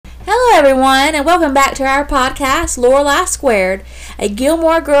everyone, and welcome back to our podcast, Lorelai Squared, a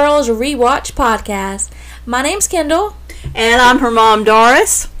Gilmore Girls rewatch podcast. My name's Kendall. And I'm her mom,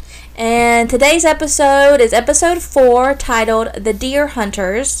 Doris. And today's episode is episode 4, titled The Deer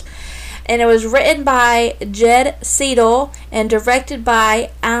Hunters. And it was written by Jed Seidel and directed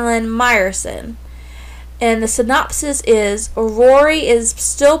by Alan Meyerson. And the synopsis is, Rory is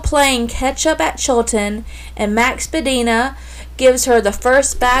still playing catch-up at Chilton, and Max Bedina gives her the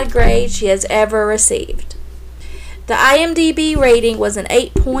first bad grade she has ever received. The IMDb rating was an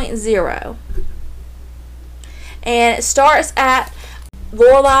 8.0. And it starts at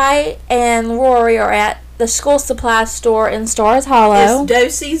Lorelai and Rory are at the school supply store in Stars Hollow. It's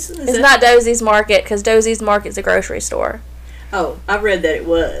Dosey's? It's not Dosey's Market, because Dosey's Market's a grocery store. Oh, I read that it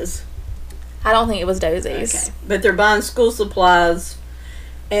was. I don't think it was Dosey's. Okay. But they're buying school supplies,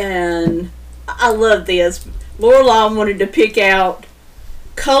 and I love this. Lorelai wanted to pick out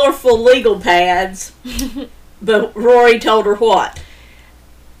colorful legal pads, but Rory told her what?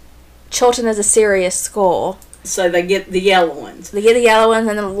 Chilton is a serious school. So they get the yellow ones. They get the yellow ones,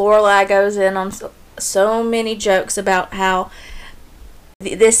 and then Lorelai goes in on so many jokes about how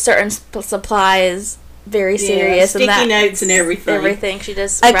this certain supply is very serious. Sticky and notes and everything. Everything. She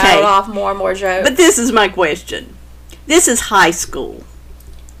just rattled off more and more jokes. But this is my question. This is high school.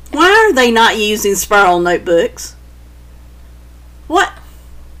 Why are they not using spiral notebooks? What?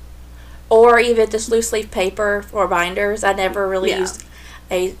 Or even just loose leaf paper or binders. I never really used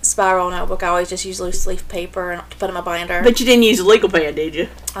a spiral notebook. I always just used loose leaf paper and put in my binder. But you didn't use a legal pad, did you?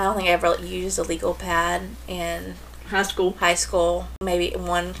 I don't think I ever used a legal pad in high school. Maybe in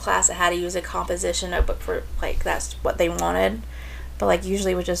one class I had to use a composition notebook for, like, that's what they wanted. But, like,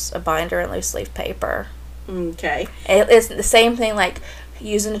 usually it was just a binder and loose leaf paper. Okay. It's the same thing, like,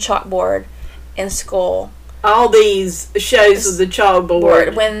 using a chalkboard in school. All these shows with the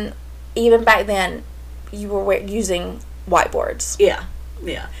chalkboard. When, even back then, you were using whiteboards. Yeah.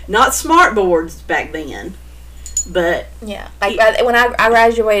 Not smart boards back then. But. Yeah. Like, when I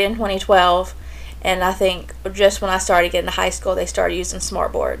graduated in 2012, and I think just when I started getting to high school, they started using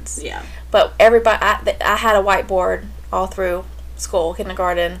smart boards. Yeah. But everybody, I had a whiteboard all through school,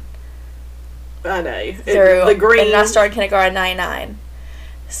 kindergarten. I know. The green. And I started kindergarten in 99.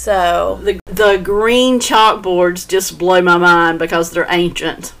 So. The green chalkboards just blow my mind because they're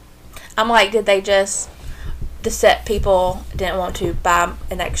ancient. I'm like, did they just. The set people didn't want to buy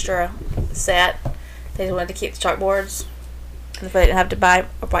an extra set. They just wanted to keep the chalkboards. If they didn't have to buy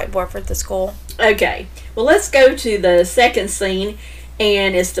a whiteboard for the school. Okay. Well, let's go to the second scene.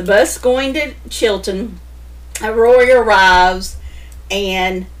 And it's the bus going to Chilton. Rory arrives.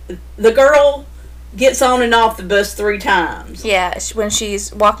 And the girl gets on and off the bus 3 times. Yeah. When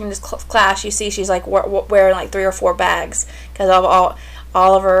she's walking to class, you see she's like wearing like 3 or 4 bags. Because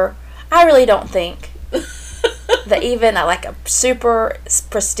all of her. I really don't think. That even at like a super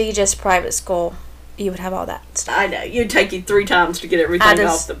prestigious private school, you would have all that stuff. I know. It'd take you 3 times to get everything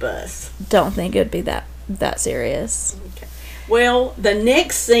off the bus. Don't think it would be that serious. Okay. Well, the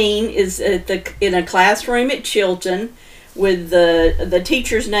next scene is in a classroom at Chilton with the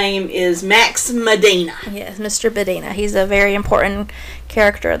teacher's name is Max Medina. Yes, Mr. Bedina. He's a very important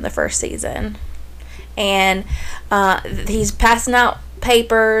character in the first season. And he's passing out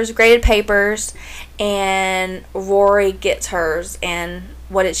graded papers, and Rory gets hers. And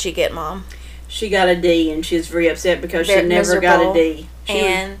what did she get, Mom? She got a D, and she's very upset because she never got a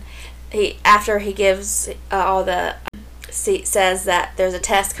D. After he gives all the says that there's a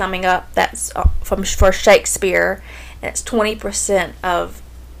test coming up that's for Shakespeare, and it's 20% of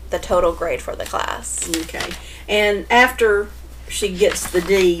the total grade for the class. Okay. And after she gets the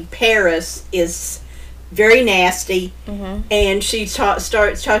D, Paris is very nasty, and she starts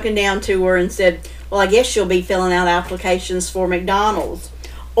talking down to her and said, well, I guess she'll be filling out applications for McDonald's.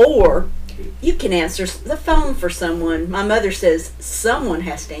 Or you can answer the phone for someone. My mother says someone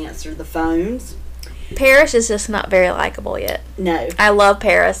has to answer the phones. Paris is just not very likable yet. No. I love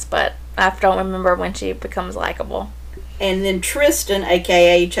Paris, but I don't remember when she becomes likable. And then Tristan,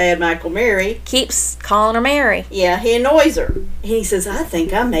 a.k.a. Chad Michael Mary, keeps calling her Mary. Yeah, he annoys her. He says, I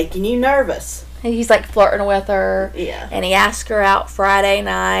think I'm making you nervous. He's like flirting with her. Yeah. And he asks her out Friday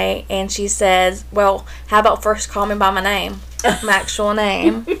night, and she says, well, how about first call me by my name, my actual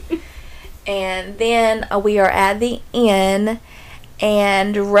name. And then we are at the inn,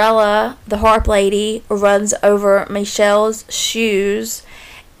 and Rella, the harp lady, runs over Michelle's shoes,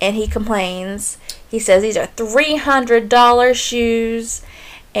 and he complains. He says these are $300 shoes,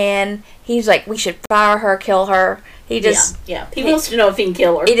 and he's like, we should fire her, kill her. He just He wants to know if he can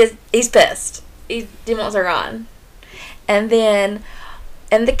kill her. He's pissed. He wants her gone. And then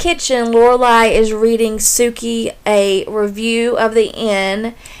in the kitchen, Lorelai is reading Suki a review of the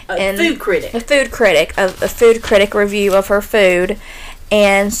inn. A food critic. A food critic review of her food.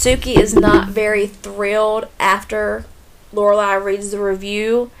 And Suki is not very thrilled after Lorelai reads the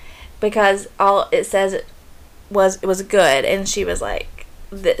review because all it says it was good, and she was like,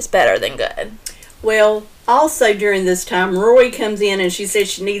 "It's better than good." Well, also during this time, Rory comes in and she says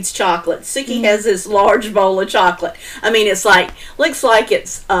she needs chocolate. Suki has this large bowl of chocolate. I mean, looks like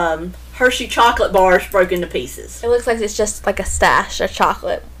it's Hershey chocolate bars broken to pieces. It looks like it's just like a stash of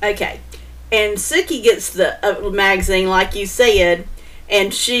chocolate. Okay, and Suki gets the magazine, like you said.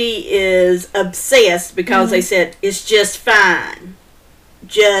 And she is obsessed because they said, it's just fine.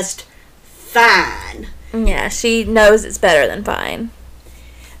 Just fine. Yeah, she knows it's better than fine.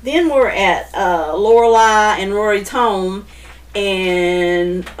 Then we're at Lorelai and Rory's home.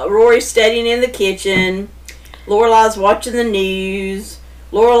 And Rory's studying in the kitchen. Lorelai's watching the news.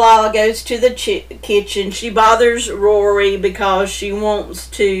 Lorelai goes to the kitchen. She bothers Rory because she wants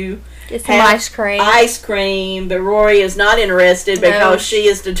to get some ice cream, but Rory is not interested because she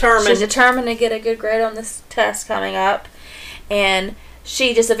is determined. She's determined to get a good grade on this test coming up, and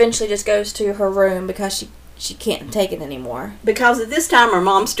she just eventually just goes to her room because she can't take it anymore. Because at this time her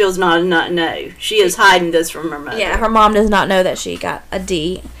mom still does not know. She is hiding this from her mother. Yeah, her mom does not know that she got a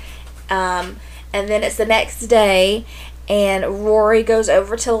D. And then it's the next day, and Rory goes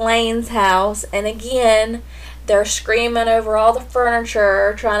over to Lane's house, and again, they're screaming over all the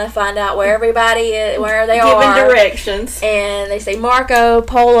furniture, trying to find out where everybody is, where they are. Giving directions. And they say Marco,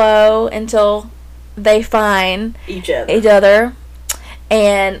 Polo, until they find each other.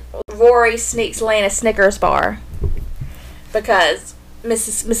 And Rory sneaks Lane a Snickers bar because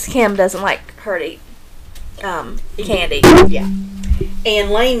Miss Kim doesn't like her to eat candy. Yeah.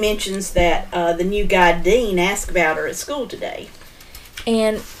 And Lane mentions that the new guy, Dean, asked about her at school today.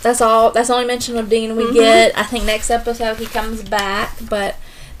 And that's all. That's the only mention of Dean we get. I think next episode he comes back, but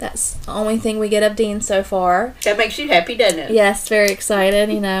that's the only thing we get of Dean so far. That makes you happy, doesn't it? Yes, very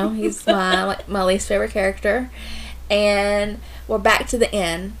excited. You know, he's my least favorite character. And we're back to the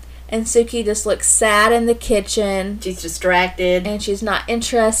inn, and Suki just looks sad in the kitchen. She's distracted, and she's not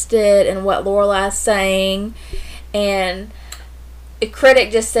interested in what Lorelai's saying. And a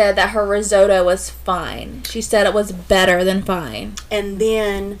critic just said that her risotto was fine. She said it was better than fine. And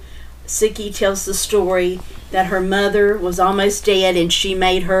then Suki tells the story that her mother was almost dead and she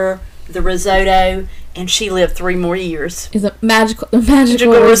made her the risotto and she lived 3 more years. It's a magical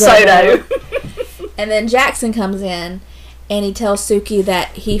risotto. And then Jackson comes in and he tells Suki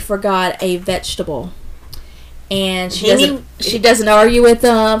that he forgot a vegetable. And she doesn't argue with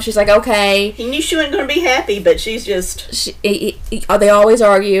them. She's like, okay. He knew she wasn't going to be happy, but she's just... They always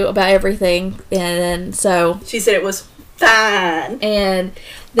argue about everything. And so... She said it was fine. And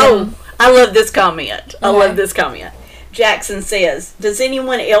then, I love this comment. I love this comment. Jackson says, does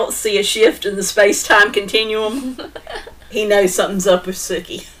anyone else see a shift in the space-time continuum? He knows something's up with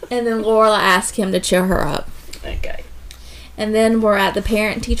Suki. And then Laura asks him to cheer her up. Okay. And then we're at the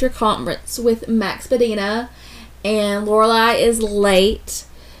parent-teacher conference with Max Bedina. And Lorelai is late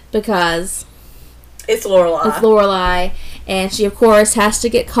because it's Lorelai. And she, of course, has to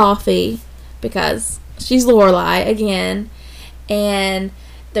get coffee because she's Lorelai again. And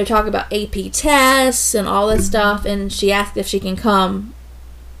they're talking about AP tests and all this stuff. And she asks if she can come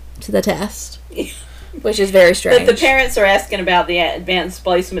to the test, which is very strange. But the parents are asking about the advanced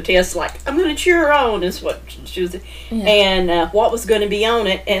placement test. Like, I'm going to cheer her on, is what she was. Yeah. And what was going to be on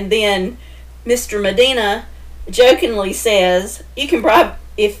it. And then Mr. Medina jokingly says, you can bribe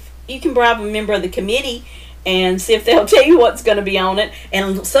a member of the committee and see if they'll tell you what's going to be on it.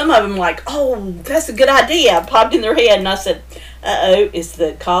 And some of them like, oh, that's a good idea. I popped in their head and I said, it's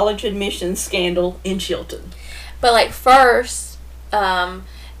the college admissions scandal in Chilton. But like first, they're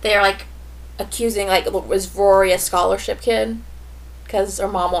like accusing, like, was Rory a scholarship kid? Because her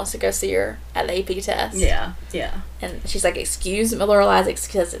mom wants to go see her at the AP test. Yeah. And she's like, excuse me. Lorelai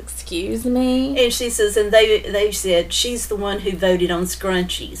says, excuse me. And she says, and they said she's the one who voted on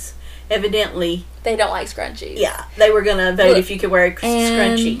scrunchies. Evidently, they don't like scrunchies. Yeah, they were gonna vote if you could wear a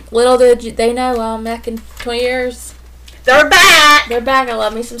scrunchie. Little did they know, back in 20 years, they're back. I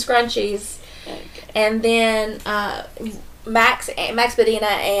love me some scrunchies. Okay. And then Max Bedina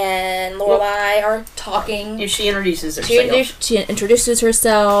and Lorelai are talking. And she introduces herself. She introduces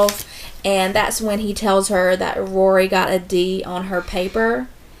herself, and that's when he tells her that Rory got a D on her paper.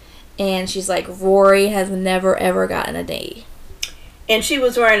 And she's like, Rory has never, ever gotten a D. And she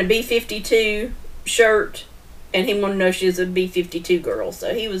was wearing a B-52 shirt, and he wanted to know if she was a B-52 girl.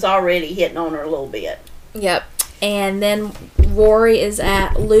 So he was already hitting on her a little bit. Yep. And then Rory is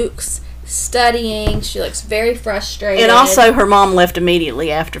at Luke's studying. She looks very frustrated. And also, her mom left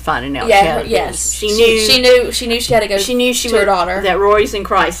immediately after finding out. Yes. She knew she had to go. She knew to her daughter that Rory's in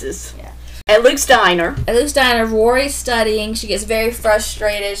crisis. Yeah. At Luke's diner, Rory's studying. She gets very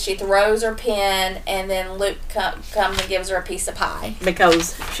frustrated. She throws her pen, and then Luke comes and gives her a piece of pie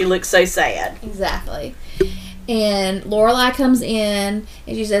because she looks so sad. Exactly. And Lorelai comes in,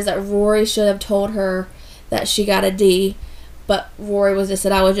 and she says that Rory should have told her that she got a D, but Rory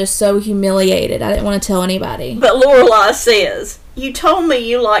said, I was just so humiliated. I didn't want to tell anybody. But Lorelai says, you told me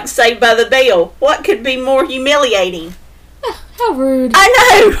you liked Saved by the Bell. What could be more humiliating? How rude. I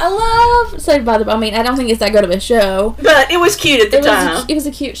know. I love Saved by the Bell. I mean, I don't think it's that good of a show. But it was cute at the time. It was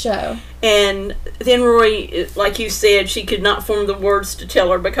a cute show. And then Rory, like you said, she could not form the words to tell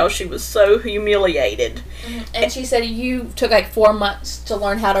her because she was so humiliated. And she said, you took like 4 months to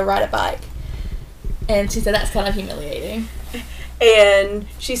learn how to ride a bike. And she said, that's kind of humiliating. And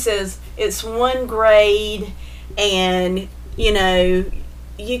she says, it's 1 grade, and,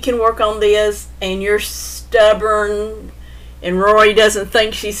 you can work on this, and you're stubborn. And Rory doesn't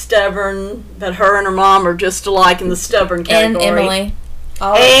think she's stubborn, but her and her mom are just alike in the stubborn category. And Emily.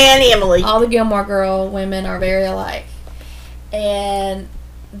 Emily. All the Gilmore Girl women are very alike. And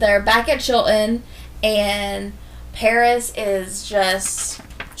they're back at Chilton, and Paris is just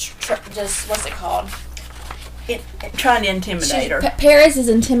what's it called? Trying to intimidate her. Paris is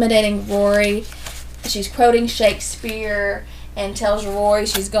intimidating Rory. She's quoting Shakespeare and tells Rory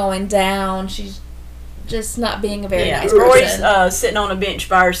she's going down. She's just not being a very nice person. Rory's sitting on a bench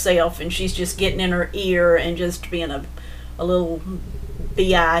by herself, and she's just getting in her ear and just being a little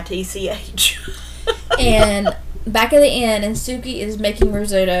bitch. And back at the inn, and Suki is making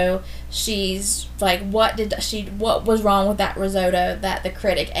risotto. She's like, what was wrong with that risotto that the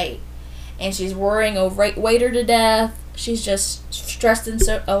critic ate? And she's worrying a waiter to death. She's just stressing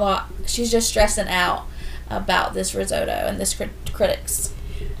a lot. She's just stressing out about this risotto and this critics.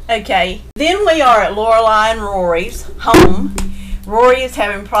 Okay, then we are at Lorelai and Rory's home. Rory is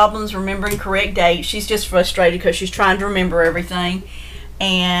having problems remembering correct dates. She's just frustrated because she's trying to remember everything.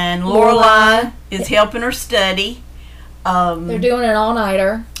 And Lorelai is helping her study. They're doing an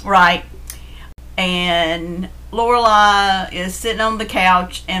all-nighter. Right. And Lorelai is sitting on the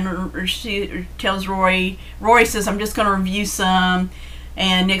couch, and she tells Rory says, I'm just going to review some.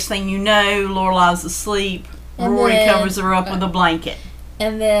 And next thing you know, Lorelai's asleep. And Rory covers her up with a blanket.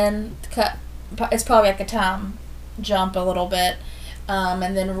 And then it's probably like a time jump a little bit.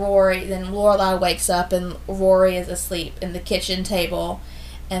 And then Lorelai wakes up, and Rory is asleep in the kitchen table.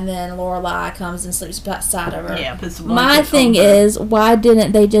 And then Lorelai comes and sleeps beside of her. Yeah, puts the My thing is, why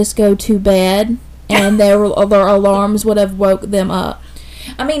didn't they just go to bed and their alarms would have woke them up?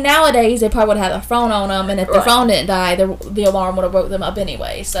 I mean, nowadays they probably would have their phone on them, and if their phone didn't die, the alarm would have woke them up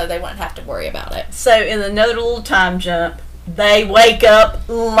anyway, so they wouldn't have to worry about it. So in another little time jump, they wake up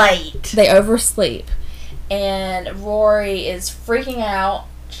late. They oversleep, and Rory is freaking out.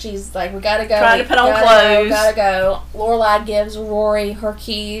 She's like, we gotta go. Trying to put on clothes. Gotta go. Lorelai gives Rory her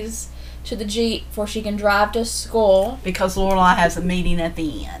keys to the Jeep before she can drive to school. Because Lorelai has a meeting at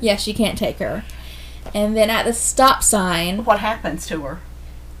the end. Yeah, she can't take her. And then at the stop sign... What happens to her?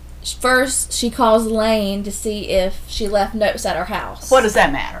 First, she calls Lane to see if she left notes at her house. What does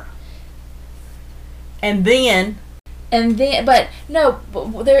that matter? And then... But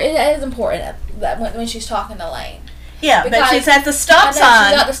it is important that when she's talking to Lane. Yeah, but she's at the stop sign.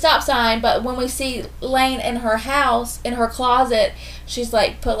 She's at the stop sign, but when we see Lane in her house, in her closet, she's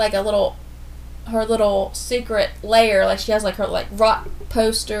like put like her little secret lair. Like she has like her like rock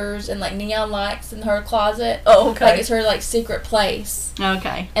posters and like neon lights in her closet. Oh, okay. Like it's her like secret place.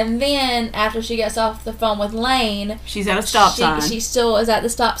 Okay. And then after she gets off the phone with Lane, she's at a stop sign. She still is at the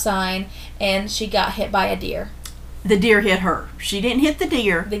stop sign, and she got hit by a deer. The deer hit her. She didn't hit the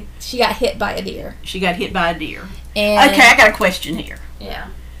deer. She got hit by a deer. She got hit by a deer. And okay, I got a question here. Yeah.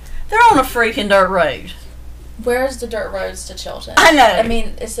 They're on a freaking dirt road. Where's the dirt roads to Chilton? I know. I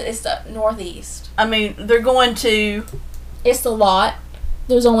mean, it's the northeast. I mean, they're going to... It's the lot.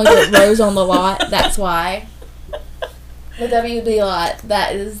 There's only dirt roads on the lot. That's why. The WB lot.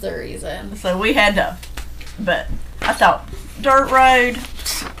 That is the reason. So we had to... But I thought, dirt road,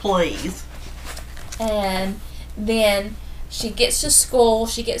 please. And then... She gets to school.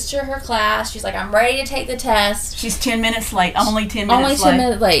 She gets to her class. She's like, I'm ready to take the test. She's 10 minutes late. Only 10 minutes late. Only 10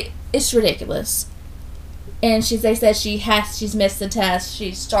 minutes late. It's ridiculous. And they said she's missed the test.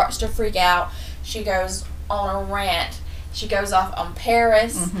 She starts to freak out. She goes on a rant. She goes off on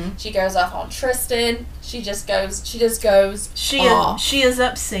Paris. Mm-hmm. She goes off on Tristan. She just goes off. She is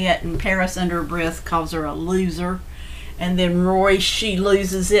upset, and Paris under her breath calls her a loser. And then Rory, she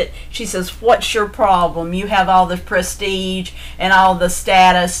loses it. She says, "What's your problem? You have all the prestige and all the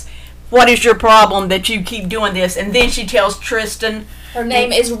status. What is your problem that you keep doing this?" And then she tells Tristan, her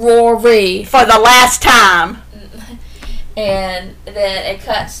name is Rory, for the last time. And then it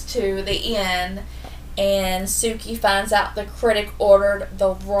cuts to the end, and Suki finds out the critic ordered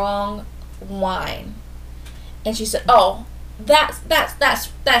the wrong wine, and she said, "Oh, that's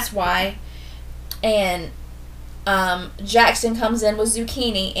why." And Jackson comes in with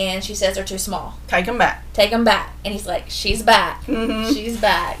zucchini, and she says they're too small. Take them back. And he's like, "She's back. Mm-hmm. She's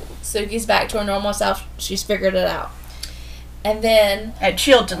back. Suki's back to her normal self. She's figured it out." And then At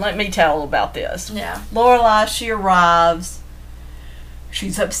Chilton, let me tell about this. yeah, Lorelai, she arrives.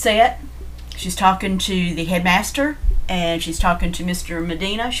 She's upset. She's talking to the headmaster, and she's talking to Mr.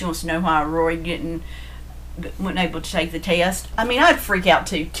 Medina. She wants to know why Rory wasn't able to take the test. I mean, I'd freak out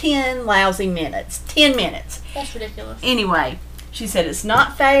too. 10 lousy minutes. 10 minutes. that's ridiculous. Anyway, she said it's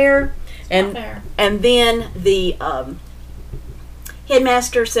not fair. Not fair. And then the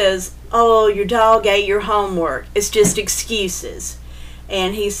headmaster says, "Oh, your dog ate your homework. It's just excuses."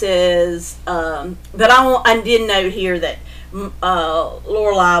 And he says, but I did note here that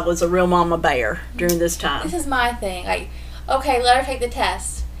Lorelai was a real mama bear during this time. This is my thing. Like, okay, let her take the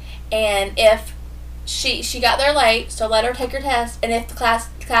test, and if she got there late, so let her take her test, and if the class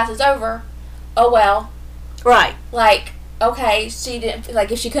is over, oh well. Right. Like, okay, she didn't, like,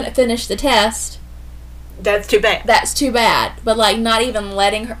 if she couldn't finish the test, That's too bad. that's too bad. But, like, not even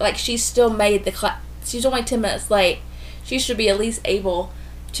letting her, like, she still made the class. She's only 10 minutes late. She should be at least able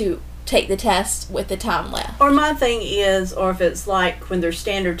to take the test with the time left. Or my thing is, or if it's like when there's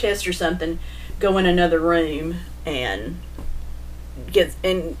standard tests or something, go in another room and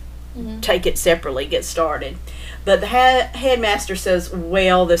take it separately, get started. But the headmaster says,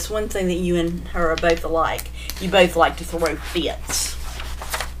 "Well, this one thing that you and her are both alike. You both like to throw fits."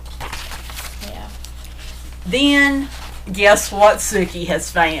 Yeah. Then, guess what Suki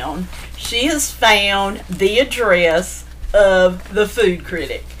has found? She has found the address of the food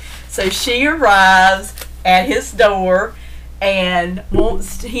critic. So she arrives at his door and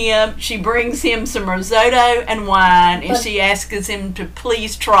she brings him some risotto and wine, and she asks him to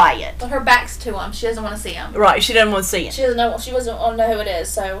please try it. But her back's to him. She doesn't want to see him. Right, she doesn't want to see him. She doesn't want to know who it is.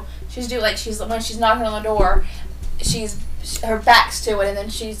 So when she's knocking on the door, her back's to it, and then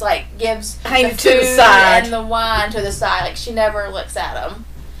she's like gives the Hang food to the side and the wine to the side. Like, she never looks at him.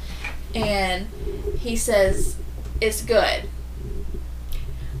 And he says, "It's good.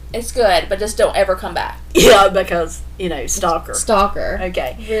 It's good, but just don't ever come back." Yeah, because stalker. Stalker.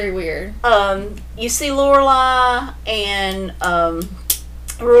 Okay. Very weird. You see Lorelai and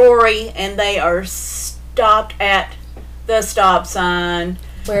Rory, and they are stopped at the stop sign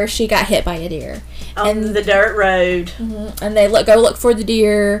Where she got hit by a deer. on the dirt road. Mm-hmm. And they go look for the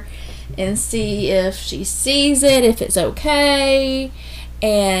deer and see if she sees it, if it's okay.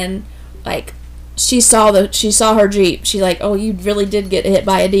 And like, she saw her Jeep. She's like, "Oh, you really did get hit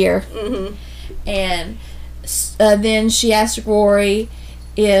by a deer." Mm-hmm. And then she asked Rory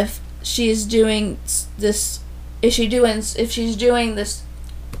if she's doing this. She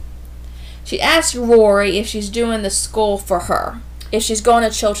asked Rory if she's doing the school for her. If she's going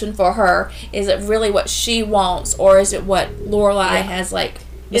to Chilton for her, is it really what she wants, or is it what Lorelai has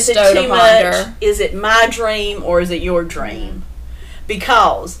bestowed upon her? Is it my dream, or is it your dream?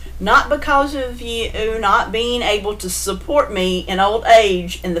 Not because of you not being able to support me in old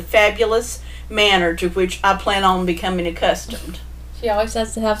age in the fabulous manner to which I plan on becoming accustomed. She always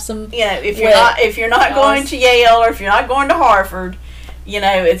has to have some. If you're not going to Yale, or if you're not going to Harvard,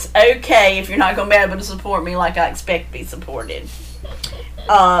 it's okay if you're not going to be able to support me like I expect to be supported.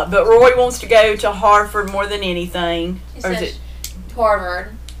 But Rory wants to go to Harvard more than anything. Or is it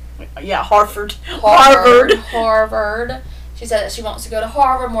Harvard? Yeah, Harvard. Harvard. She said that she wants to go to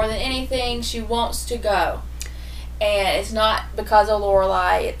Harvard more than anything. She wants to go. And it's not because of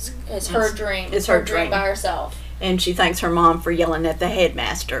Lorelai. It's her dream. It's her dream by herself. And she thanks her mom for yelling at the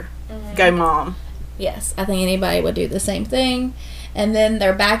headmaster. Mm-hmm. Go, Mom. Yes, I think anybody would do the same thing. And then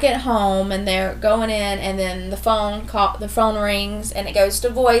they're back at home, and they're going in, and then the phone rings, and it goes to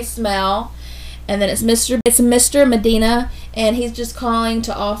voicemail. And then it's Mr. Medina, and he's just calling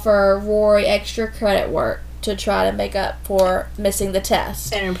to offer Rory extra credit work to try to make up for missing the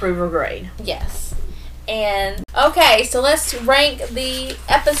test. And improve her grade. Yes. And, okay, so let's rank the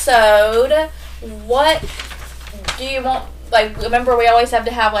episode. What do you want, remember we always have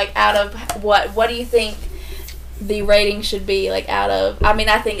to have, out of what do you think the rating should be, like, out of... I mean,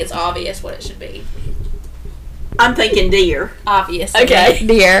 I think it's obvious what it should be. I'm thinking deer. Obvious. Okay.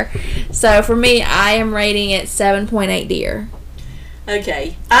 Deer. So, for me, I am rating it 7.8 deer.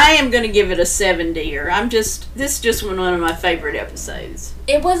 Okay. I am going to give it a 7 deer. This is just one of my favorite episodes.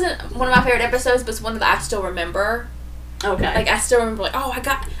 It wasn't one of my favorite episodes, but it's one that I still remember. Okay. Like, I still remember, like, oh, I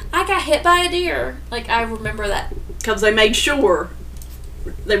got hit by a deer. Like, I remember that. Because they made sure.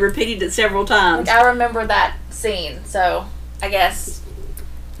 They repeated it several times. Like, I remember that scene, so I guess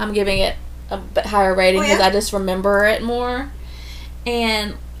I'm giving it a bit higher rating because I just remember it more.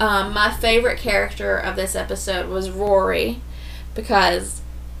 And my favorite character of this episode was Rory, because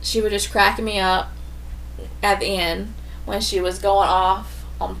she would just crack me up at the end when she was going off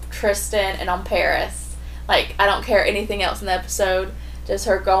on Tristan and on Paris. Like, I don't care anything else in the episode, just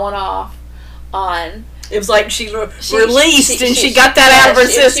her going off on... It was like she released and she got that out of her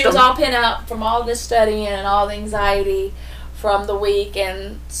system. She was all pent up from all this studying and all the anxiety from the week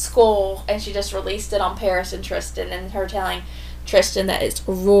and school, and she just released it on Paris and Tristan, and her telling Tristan that it's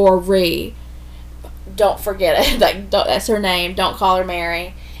Rory. Don't forget it. Like, that's her name. Don't call her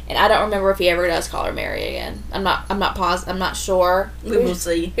Mary. And I don't remember if he ever does call her Mary again. I'm not sure. We will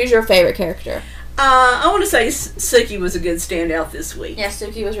see. Who's your favorite character? I want to say Suki was a good standout this week. Yeah,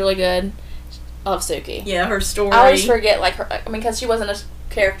 Suki was really good. I love Suki. Yeah, her story. I always forget, like, her. I mean, because she wasn't a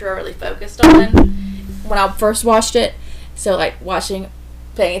character I really focused on when I first watched it. So, like,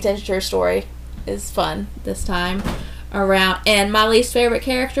 paying attention to her story is fun this time around. And my least favorite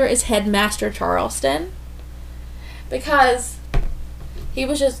character is Headmaster Charleston, because he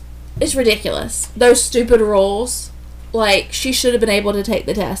was just... It's ridiculous. Those stupid rules. Like, she should have been able to take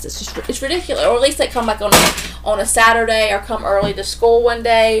the test. It's ridiculous. Or at least they come back on a Saturday, or come early to school one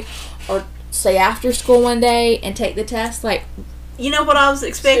day, or stay after school one day and take the test. Like, you know what I was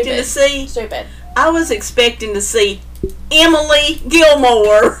expecting to see? Stupid. I was expecting to see Emily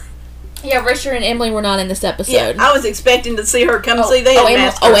Gilmore. Yeah, Richard and Emily were not in this episode. Yeah, I was expecting to see her come see the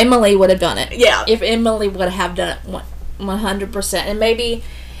headmaster. Emily would have done it. Yeah. If Emily would have done it 100%. And maybe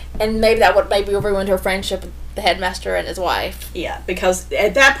that would maybe ruined her friendship with the headmaster and his wife. Yeah, because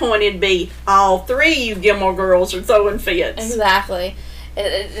at that point it'd be all three of you Gilmore girls are throwing fits. Exactly.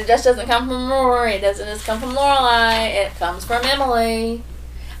 It just doesn't come from Rory. It doesn't just come from Lorelai. It comes from Emily.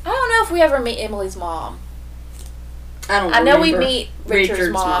 I don't know if we ever meet Emily's mom. I know we meet Richard's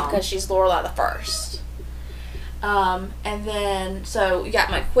mom because she's Lorelai the first. And then, so you got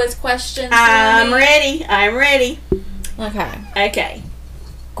my quiz questions. I'm ready. Okay.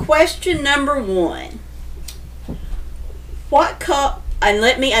 Question number 1. What cup? And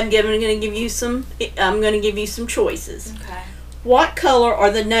I'm going to give you some choices. Okay. What color are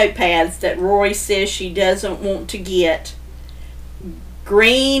the notepads that Rory says she doesn't want to get?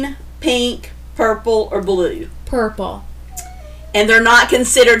 Green, pink, purple, or blue? Purple. And they're not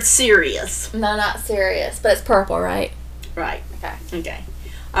considered serious. No, not serious, but it's purple, right? Right. Okay.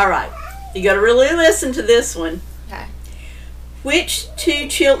 All right. You got to really listen to this one. Okay. Which 2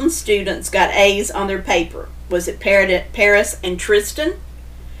 Chilton students got A's on their paper? Was it Paris and Tristan,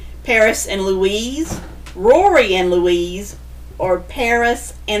 Paris and Louise, Rory and Louise, or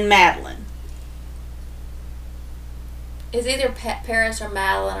Paris and Madeline? It's either Paris or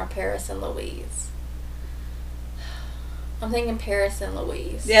Madeline or Paris and Louise. I'm thinking Paris and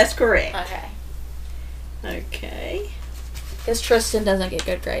Louise. That's correct. Okay. Because Tristan doesn't get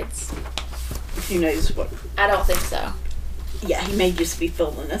good grades. Who knows what? I don't think so. Yeah, he may just be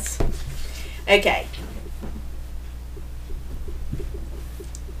fooling us. Okay.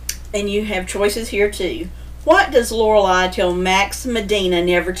 And you have choices here too. What does Lorelai tell Max Medina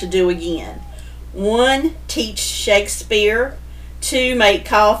never to do again? 1, teach Shakespeare. 2, make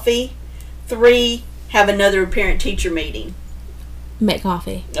coffee. 3, have another parent-teacher meeting. Make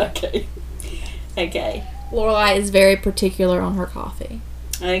coffee. Okay. Lorelai is very particular on her coffee.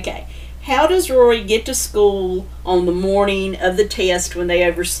 Okay. How does Rory get to school on the morning of the test when they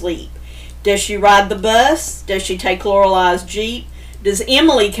oversleep? Does she ride the bus? Does she take Lorelai's Jeep? Does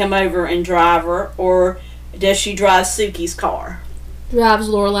Emily come over and drive her? Or does she drive Suki's car? Drives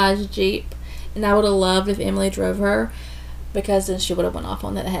Lorelai's Jeep. And I would have loved if Emily drove her, because then she would have went off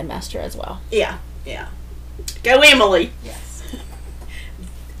on the headmaster as well. Yeah. Go Emily. Yes.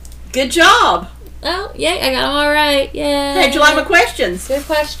 Good job. Oh, yay, I got them all right. Yay. How'd you like my questions? Good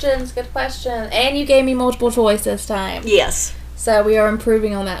questions. And you gave me multiple choice this time. Yes. So we are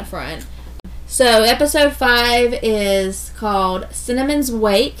improving on that front. So episode 5 is called Cinnamon's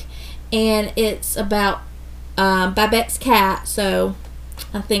Wake, and it's about Babette's cat. So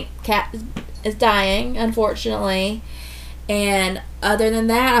I think cat is dying, unfortunately. And other than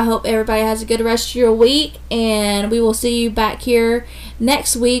that, I hope everybody has a good rest of your week, and we will see you back here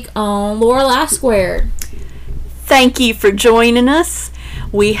next week on Lorelei Squared. Thank you for joining us.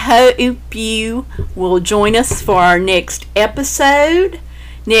 We hope you will join us for our next episode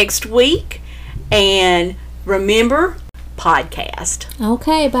next week. And remember, podcast.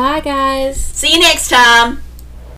 Okay, bye guys. See you next time.